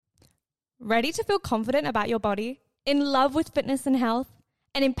Ready to feel confident about your body, in love with fitness and health,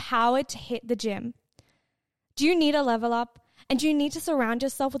 and empowered to hit the gym? Do you need a level up? And do you need to surround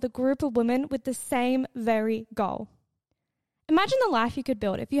yourself with a group of women with the same very goal? Imagine the life you could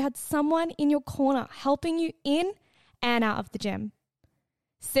build if you had someone in your corner helping you in and out of the gym.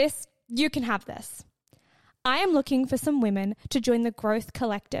 Sis, you can have this. I am looking for some women to join the Growth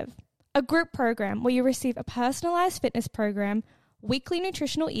Collective, a group program where you receive a personalized fitness program, weekly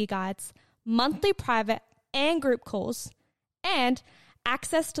nutritional e-guides, monthly private and group calls, and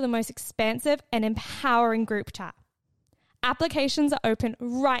access to the most expansive and empowering group chat. Applications are open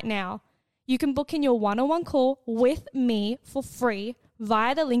right now. You can book in your one-on-one call with me for free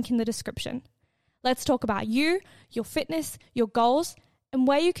via the link in the description. Let's talk about you, your fitness, your goals, and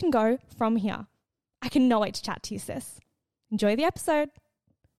where you can go from here. I cannot wait to chat to you, sis. Enjoy the episode.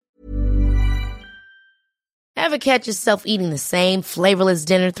 Ever catch yourself eating the same flavorless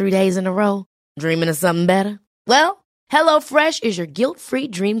dinner 3 days in a row? Dreaming of something better? Well, HelloFresh is your guilt-free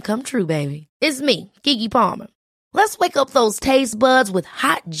dream come true, baby. It's me, Keke Palmer. Let's wake up those taste buds with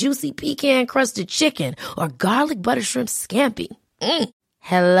hot, juicy pecan-crusted chicken or garlic butter shrimp scampi.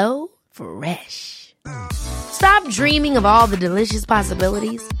 Hello Fresh. Stop dreaming of all the delicious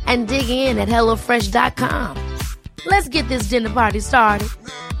possibilities and dig in at HelloFresh.com. Let's get this dinner party started.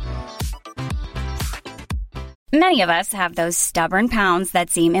 Many of us have those stubborn pounds that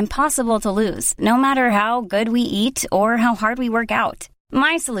seem impossible to lose, no matter how good we eat or how hard we work out.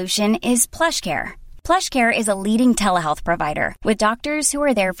 My solution is PlushCare. PlushCare is a leading telehealth provider with doctors who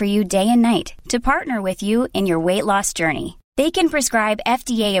are there for you day and night to partner with you in your weight loss journey. They can prescribe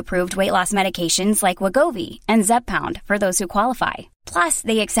FDA-approved weight loss medications like Wegovy and Zepbound for those who qualify. Plus,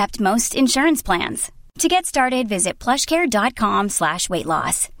 they accept most insurance plans. To get started, visit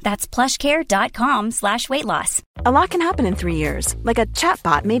plushcare.com/weightloss. That's plushcare.com/weightloss. A lot can happen in 3 years, like a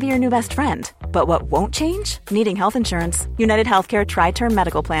chatbot may be your new best friend. But what won't change? Needing health insurance. United Healthcare Tri-Term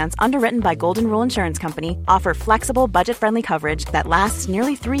Medical Plans, underwritten by Golden Rule Insurance Company, offer flexible, budget-friendly coverage that lasts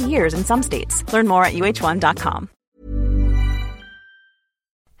nearly 3 years in some states. Learn more at uh1.com.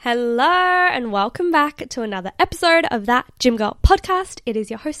 Hello and welcome back to another episode of That Gym Girl podcast. It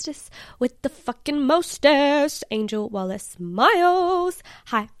is your hostess with the fucking mostest, Angel Wallace Miles.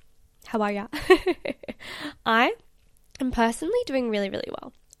 Hi, how are ya? I am personally doing really, really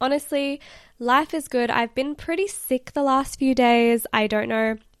well. Honestly, life is good. I've been pretty sick the last few days. I don't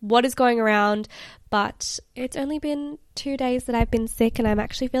know what is going around, but it's only been 2 days that I've been sick and I'm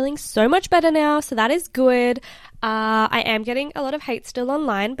actually feeling so much better now, so that is good. I am getting a lot of hate still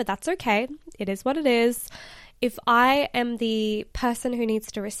online, but that's okay. It is what it is. If I am the person who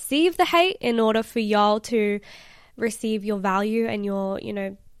needs to receive the hate in order for y'all to receive your value and your,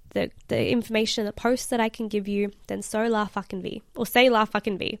 the information, the posts that I can give you, then so la fucking vie, or say la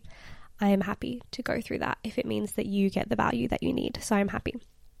fucking vie. I am happy to go through that if it means that you get the value that you need. So I'm happy.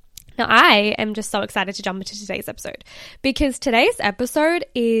 Now, I am just so excited to jump into today's episode because today's episode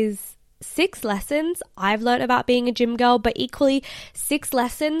is 6 lessons I've learned about being a gym girl, but equally 6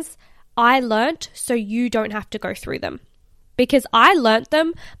 lessons I learned so you don't have to go through them, because I learned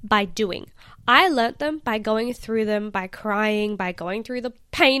them by doing. I learned them by going through them, by crying, by going through the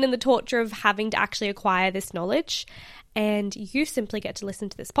pain and the torture of having to actually acquire this knowledge. And you simply get to listen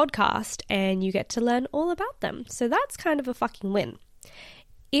to this podcast and you get to learn all about them. So that's kind of a fucking win.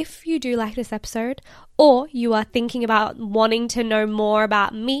 If you do like this episode, or you are thinking about wanting to know more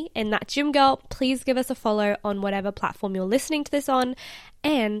about me and That Gym Girl, please give us a follow on whatever platform you're listening to this on.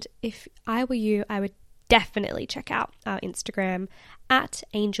 And if I were you, I would definitely check out our Instagram at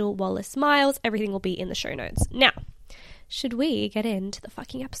Angel Wallace Miles. Everything will be in the show notes. Now, should we get into the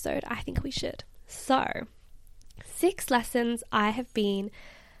fucking episode? I think we should. So, 6 lessons I have been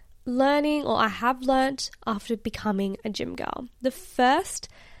learning, or I have learnt after becoming a gym girl. The first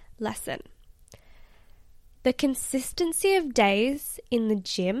lesson: the consistency of days in the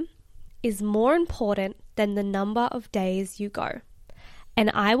gym is more important than the number of days you go. And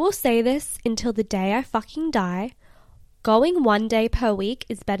I will say this until the day I fucking die: going 1 day per week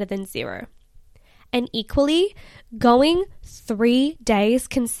is better than 0. And equally, going 3 days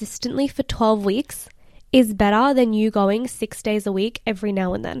consistently for 12 weeks is better than you going 6 days a week every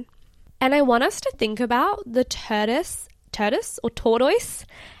now and then. And I want us to think about the tortoise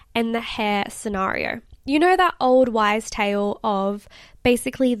and the hare scenario. You know that old wise tale of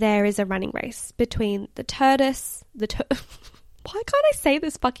basically there is a running race between the tortoise, why can't I say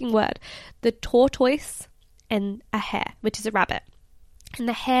this fucking word? The tortoise and a hare, which is a rabbit. And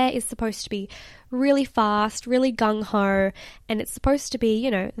the hare is supposed to be really fast, really gung-ho, and it's supposed to be,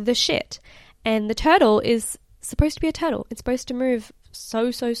 the shit. And the turtle is supposed to be a turtle. It's supposed to move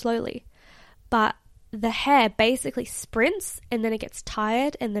so slowly. but the hare basically sprints and then it gets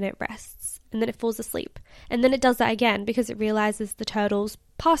tired and then it rests and then it falls asleep. And then it does that again because it realizes the turtle's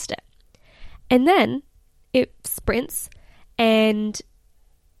past it. And then it sprints and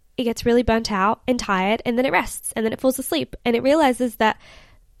it gets really burnt out and tired and then it rests and then it falls asleep. And it realizes that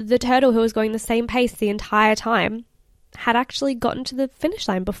the turtle, who was going the same pace the entire time, had actually gotten to the finish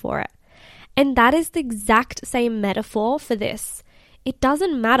line before it. And that is the exact same metaphor for this. It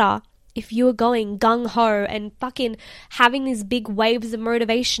doesn't matter if you are going gung-ho and fucking having these big waves of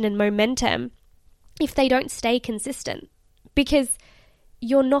motivation and momentum if they don't stay consistent, because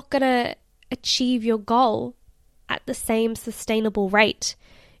you're not going to achieve your goal at the same sustainable rate.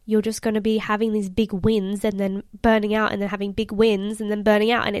 You're just going to be having these big wins and then burning out and then having big wins and then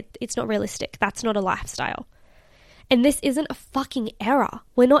burning out, and it's not realistic. That's not a lifestyle. And this isn't a fucking era.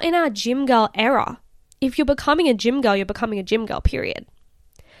 We're not in our gym girl era. If you're becoming a gym girl, you're becoming a gym girl, period.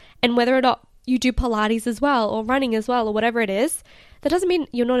 And whether or not you do Pilates as well or running as well or whatever it is, that doesn't mean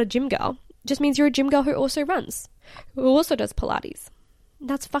you're not a gym girl. It just means you're a gym girl who also runs, who also does Pilates.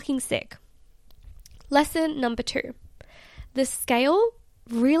 That's fucking sick. Lesson number 2. The scale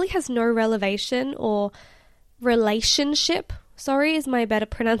really has no relation or relationship. Sorry is my better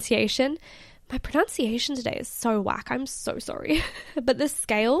pronunciation. My pronunciation today is so whack. I'm so sorry. But the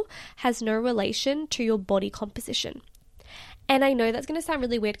scale has no relation to your body composition. And I know that's going to sound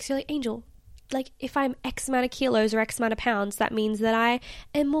really weird because you're like, Angel, like if I'm X amount of kilos or X amount of pounds, that means that I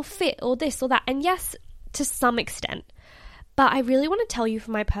am more fit or this or that. And yes, to some extent. But I really want to tell you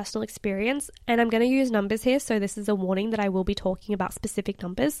from my personal experience, and I'm going to use numbers here, so this is a warning that I will be talking about specific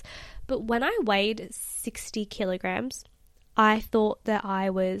numbers. But when I weighed 60 kilograms, I thought that I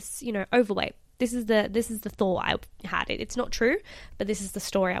was, overweight. This is the thought I had. It's not true, but this is the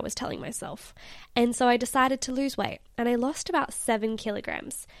story I was telling myself. And so I decided to lose weight, and I lost about 7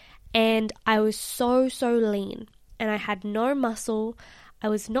 kilograms. And I was so lean, and I had no muscle. I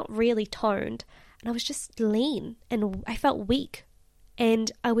was not really toned, and I was just lean, and I felt weak.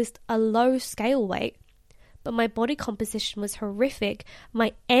 And I was a low scale weight, but my body composition was horrific.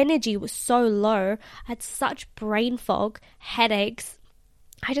 My energy was so low. I had such brain fog, headaches.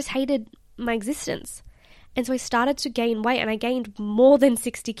 I just hated my existence. And so I started to gain weight, and I gained more than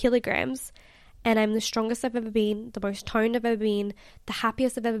 60 kilograms. And I'm the strongest I've ever been, the most toned I've ever been, the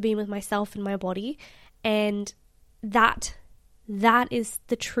happiest I've ever been with myself and my body. And that is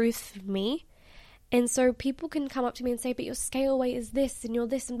the truth for me. And so people can come up to me and say, but your scale weight is this and you're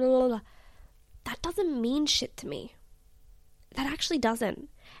this and blah, blah, blah. That doesn't mean shit to me. That actually doesn't.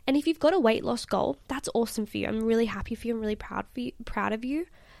 And if you've got a weight loss goal, that's awesome for you. I'm really happy for you. I'm really proud of you.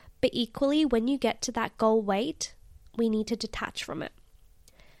 But equally, when you get to that goal weight, we need to detach from it.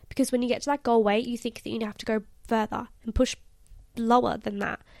 Because when you get to that goal weight, you think that you have to go further and push lower than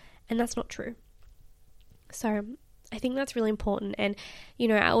that. And that's not true. So I think that's really important. And,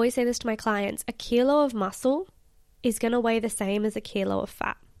 I always say this to my clients, a kilo of muscle is going to weigh the same as a kilo of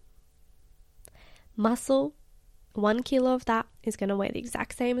fat. Muscle, 1 kilo of that is going to weigh the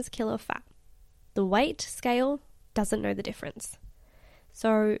exact same as a kilo of fat. The weight scale doesn't know the difference.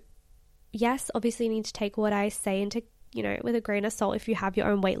 So yes, obviously you need to take what I say into, with a grain of salt if you have your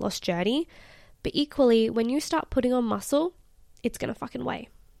own weight loss journey. But equally, when you start putting on muscle, it's going to fucking weigh.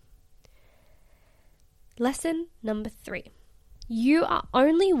 Lesson number 3. You are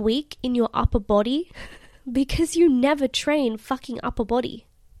only weak in your upper body because you never train fucking upper body.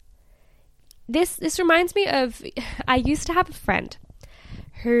 This reminds me of, I used to have a friend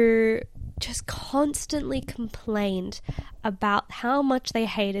who just constantly complained about how much they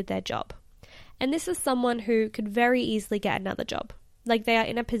hated their job. And this is someone who could very easily get another job. Like they are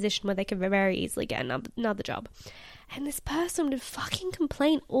in a position where they could very easily get another job. And this person would fucking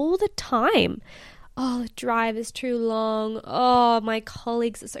complain all the time. Oh, the drive is too long. Oh, my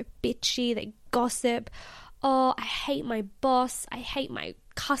colleagues are so bitchy. They gossip. Oh, I hate my boss. I hate my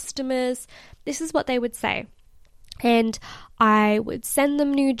customers. This is what they would say. And I would send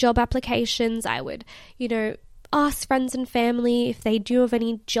them new job applications. I would, ask friends and family if they do have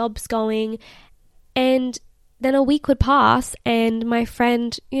any jobs going. And then a week would pass and my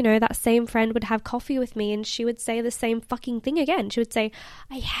friend, that same friend would have coffee with me and she would say the same fucking thing again. She would say,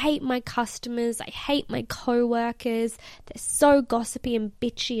 I hate my customers. I hate my co-workers. They're so gossipy and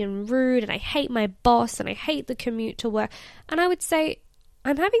bitchy and rude. And I hate my boss and I hate the commute to work. And I would say,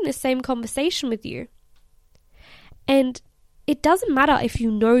 I'm having the same conversation with you. And it doesn't matter if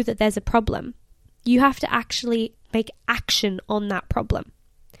you know that there's a problem. You have to actually make action on that problem.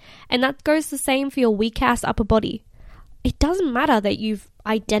 And that goes the same for your weak ass upper body. It doesn't matter that you've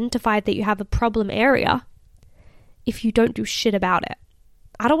identified that you have a problem area if you don't do shit about it.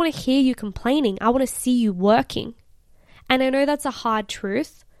 I don't want to hear you complaining. I want to see you working. And I know that's a hard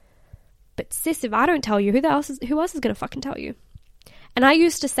truth, but sis, if I don't tell you, who else is going to fucking tell you? And I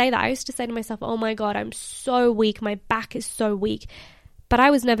used to say that. I used to say to myself, oh my God, I'm so weak. My back is so weak. But I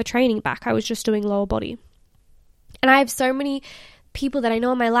was never training back. I was just doing lower body. And I have so many people that I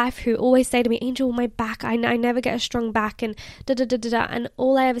know in my life who always say to me, Angel, my back, I never get a strong back and da-da-da-da-da. And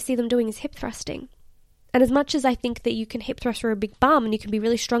all I ever see them doing is hip thrusting. And as much as I think that you can hip thrust for a big bum and you can be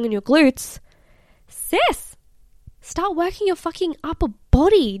really strong in your glutes, sis, start working your fucking upper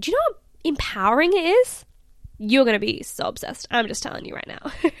body. Do you know how empowering it is? You're going to be so obsessed. I'm just telling you right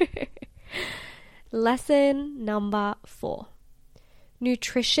now. Lesson number 4.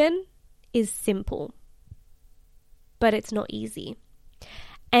 Nutrition is simple, but it's not easy.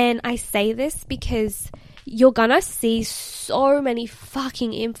 And I say this because you're going to see so many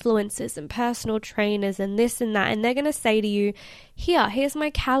fucking influencers and personal trainers and this and that. And they're going to say to you, here's my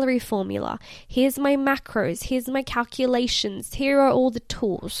calorie formula. Here's my macros. Here's my calculations. Here are all the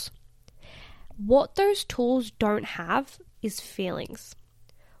tools. What those tools don't have is feelings.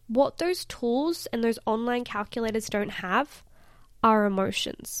 What those tools and those online calculators don't have are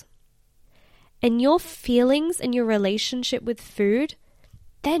emotions. And your feelings and your relationship with food,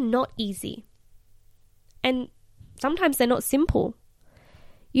 they're not easy. And sometimes they're not simple.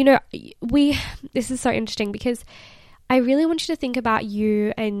 You know, this is so interesting because I really want you to think about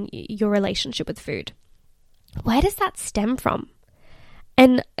you and your relationship with food. Where does that stem from?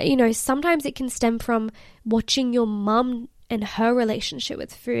 And, you know, sometimes it can stem from watching your mum and her relationship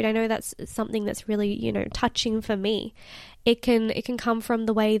with food. I know that's something that's really, you know, touching for me. It can come from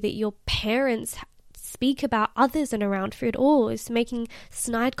the way that your parents speak about others and around food, or is making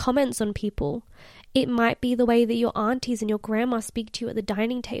snide comments on people. It might be the way that your aunties and your grandma speak to you at the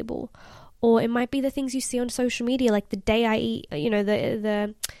dining table, or it might be the things you see on social media, like the day I eat, you know,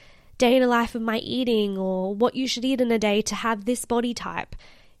 the day in the life of my eating, or what you should eat in a day to have this body type.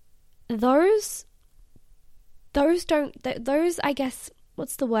 Those, I guess,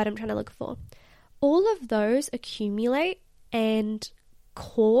 what's the word I'm trying to look for? All of those accumulate and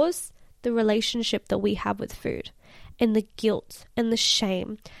cause the relationship that we have with food, and the guilt and the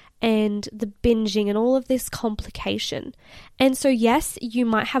shame and the binging and all of this complication. And so yes, you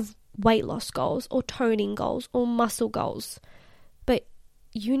might have weight loss goals or toning goals or muscle goals, but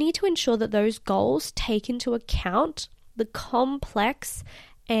you need to ensure that those goals take into account the complex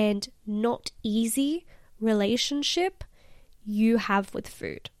and not easy relationship you have with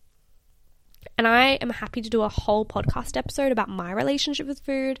food. And I am happy to do a whole podcast episode about my relationship with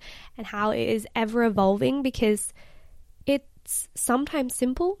food and how it is ever evolving, because it's sometimes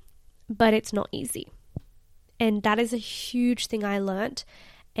simple, but it's not easy. And that is a huge thing I learned.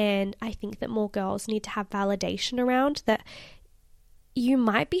 And I think that more girls need to have validation around that. You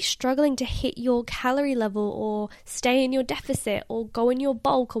might be struggling to hit your calorie level or stay in your deficit or go in your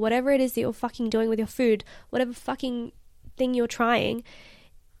bulk or whatever it is that you're fucking doing with your food, whatever fucking thing you're trying.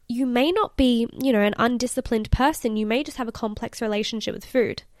 You may not be, you know, an undisciplined person. You may just have a complex relationship with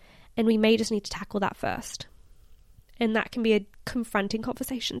food, and we may just need to tackle that first. And that can be a confronting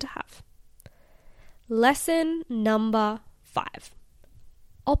conversation to have. Lesson number 5.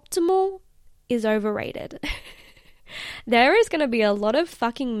 Optimal is overrated. There is going to be a lot of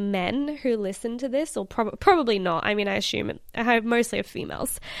fucking men who listen to this, or probably not. I mean, I assume I have mostly of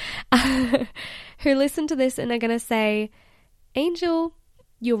females who listen to this and are going to say, Angel,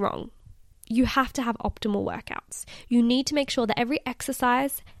 you're wrong. You have to have optimal workouts. You need to make sure that every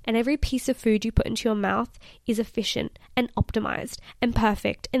exercise and every piece of food you put into your mouth is efficient and optimized and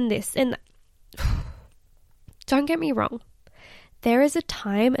perfect and this and that. Don't get me wrong. There is a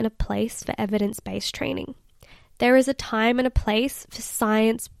time and a place for evidence-based training. There is a time and a place for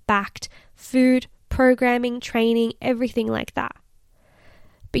science-backed food, programming, training, everything like that.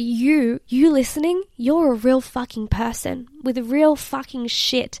 But you listening, you're a real fucking person with real fucking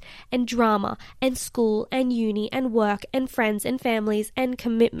shit and drama and school and uni and work and friends and families and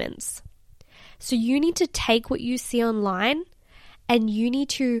commitments. So you need to take what you see online and you need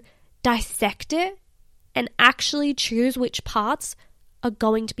to dissect it and actually choose which parts are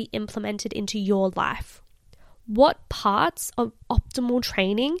going to be implemented into your life. What parts of optimal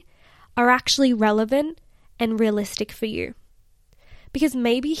training are actually relevant and realistic for you? Because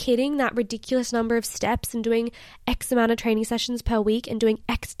maybe hitting that ridiculous number of steps and doing X amount of training sessions per week and doing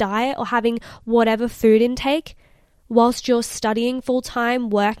X diet or having whatever food intake whilst you're studying full-time,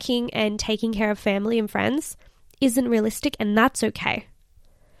 working and taking care of family and friends isn't realistic, and that's okay.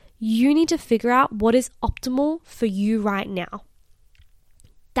 You need to figure out what is optimal for you right now.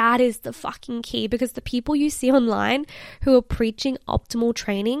 That is the fucking key, because the people you see online who are preaching optimal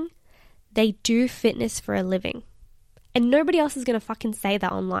training, they do fitness for a living. And nobody else is going to fucking say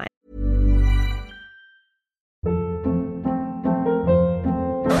that online.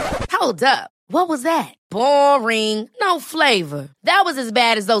 Hold up. What was that? Boring. No flavor. That was as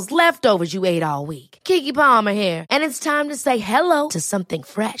bad as those leftovers you ate all week. Keke Palmer here. And it's time to say hello to something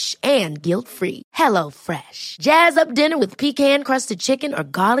fresh and guilt-free. Hello Fresh. Jazz up dinner with pecan-crusted chicken or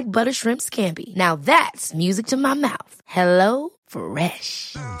garlic butter shrimp scampi. Now that's music to my mouth. Hello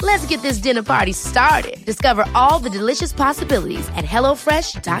Fresh. Let's get this dinner party started. Discover all the delicious possibilities at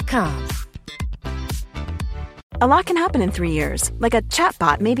HelloFresh.com. A lot can happen in 3 years, like a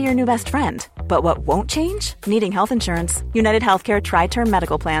chatbot may be your new best friend. But what won't change? Needing health insurance. United Healthcare Tri-Term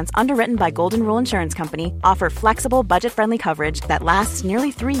Medical Plans, underwritten by Golden Rule Insurance Company, offer flexible, budget-friendly coverage that lasts nearly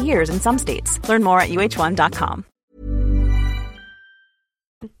 3 years in some states. Learn more at UH1.com.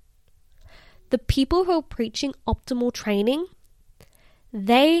 The people who are preaching optimal training,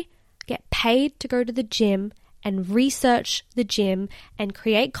 they get paid to go to the gym and research the gym and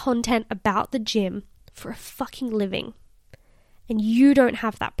create content about the gym for a fucking living. And you don't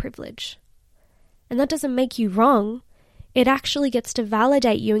have that privilege. And that doesn't make you wrong. It actually gets to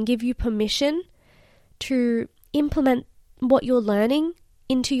validate you and give you permission to implement what you're learning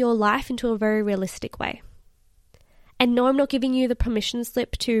into your life into a very realistic way. And no, I'm not giving you the permission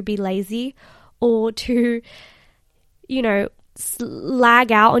slip to be lazy or to,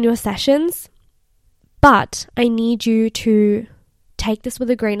 lag out on your sessions. But I need you to take this with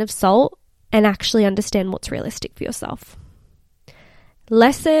a grain of salt and actually understand what's realistic for yourself.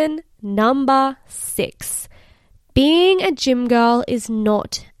 Lesson number 6. Being a gym girl is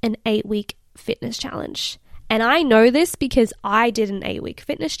not an 8-week fitness challenge. And I know this because I did an 8-week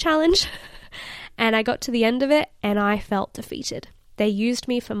fitness challenge and I got to the end of it and I felt defeated. They used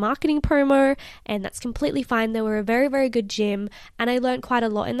me for marketing promo, and that's completely fine. They were a very, very good gym and I learned quite a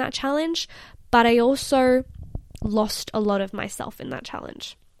lot in that challenge, but I also lost a lot of myself in that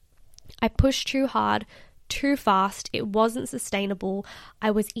challenge. I pushed too hard, too fast. It wasn't sustainable. I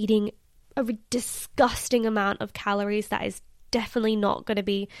was eating a disgusting amount of calories that is definitely not going to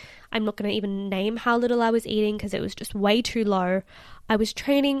be, I'm not going to even name how little I was eating because it was just way too low. I was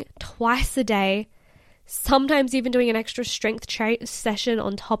training twice a day, sometimes even doing an extra strength session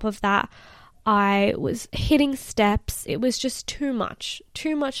on top of that. I was hitting steps. It was just too much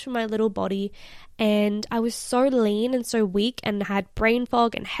for my little body. And I was so lean and so weak and had brain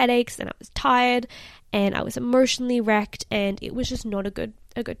fog and headaches, and I was tired and I was emotionally wrecked, and it was just not a good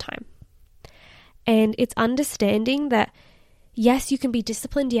time. And it's understanding that yes, you can be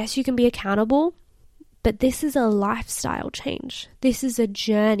disciplined, yes, you can be accountable, but this is a lifestyle change. This is a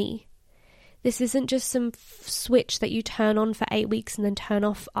journey. This isn't just some switch that you turn on for 8 weeks and then turn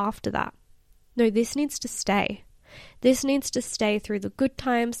off after that. No, this needs to stay. This needs to stay through the good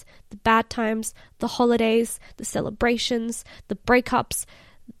times, the bad times, the holidays, the celebrations, the breakups,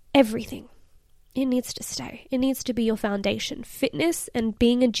 everything. It needs to stay. It needs to be your foundation. Fitness and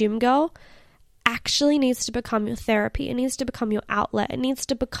being a gym girl actually needs to become your therapy. It needs to become your outlet. It needs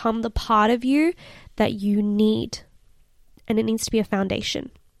to become the part of you that you need. And it needs to be a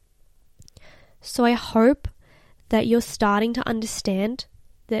foundation. So I hope that you're starting to understand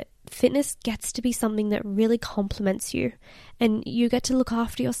that fitness gets to be something that really complements you, and you get to look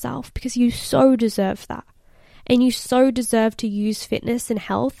after yourself because you so deserve that. And you so deserve to use fitness and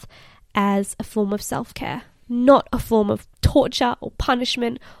health as a form of self-care, not a form of torture or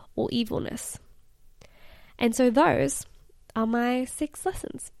punishment or evilness. And so those are my 6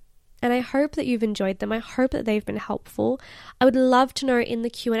 lessons. And I hope that you've enjoyed them. I hope that they've been helpful. I would love to know in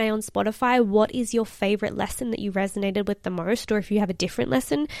the Q&A on Spotify, what is your favorite lesson that you resonated with the most, or if you have a different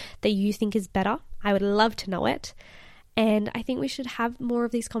lesson that you think is better. I would love to know it. And I think we should have more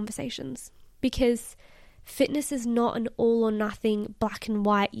of these conversations, because fitness is not an all or nothing, black and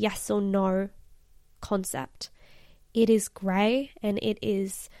white, yes or no concept. It is grey and it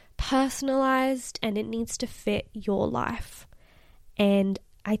is personalized and it needs to fit your life. And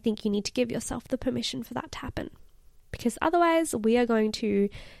I think you need to give yourself the permission for that to happen, because otherwise we are going to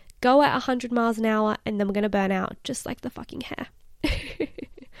go at 100 miles an hour and then we're going to burn out just like the fucking hair.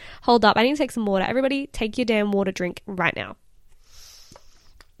 Hold up, I need to take some water. Everybody take your damn water drink right now.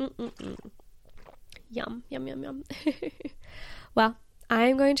 Yum, yum, yum, yum. Well, I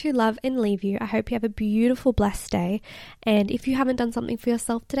am going to love and leave you. I hope you have a beautiful, blessed day. And if you haven't done something for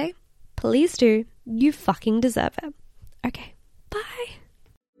yourself today, please do. You fucking deserve it. Okay, bye.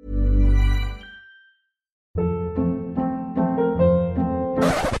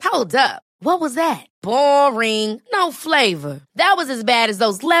 Hold up. What was that? Boring. No flavor. That was as bad as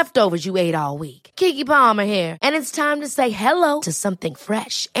those leftovers you ate all week. Keke Palmer here, and it's time to say hello to something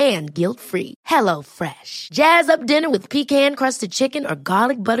fresh and guilt-free. Hello Fresh. Jazz up dinner with pecan-crusted chicken or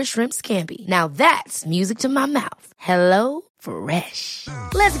garlic butter shrimp scampi. Now that's music to my mouth. Hello Fresh.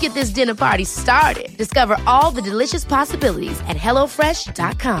 Let's get this dinner party started. Discover all the delicious possibilities at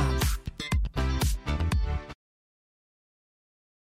HelloFresh.com.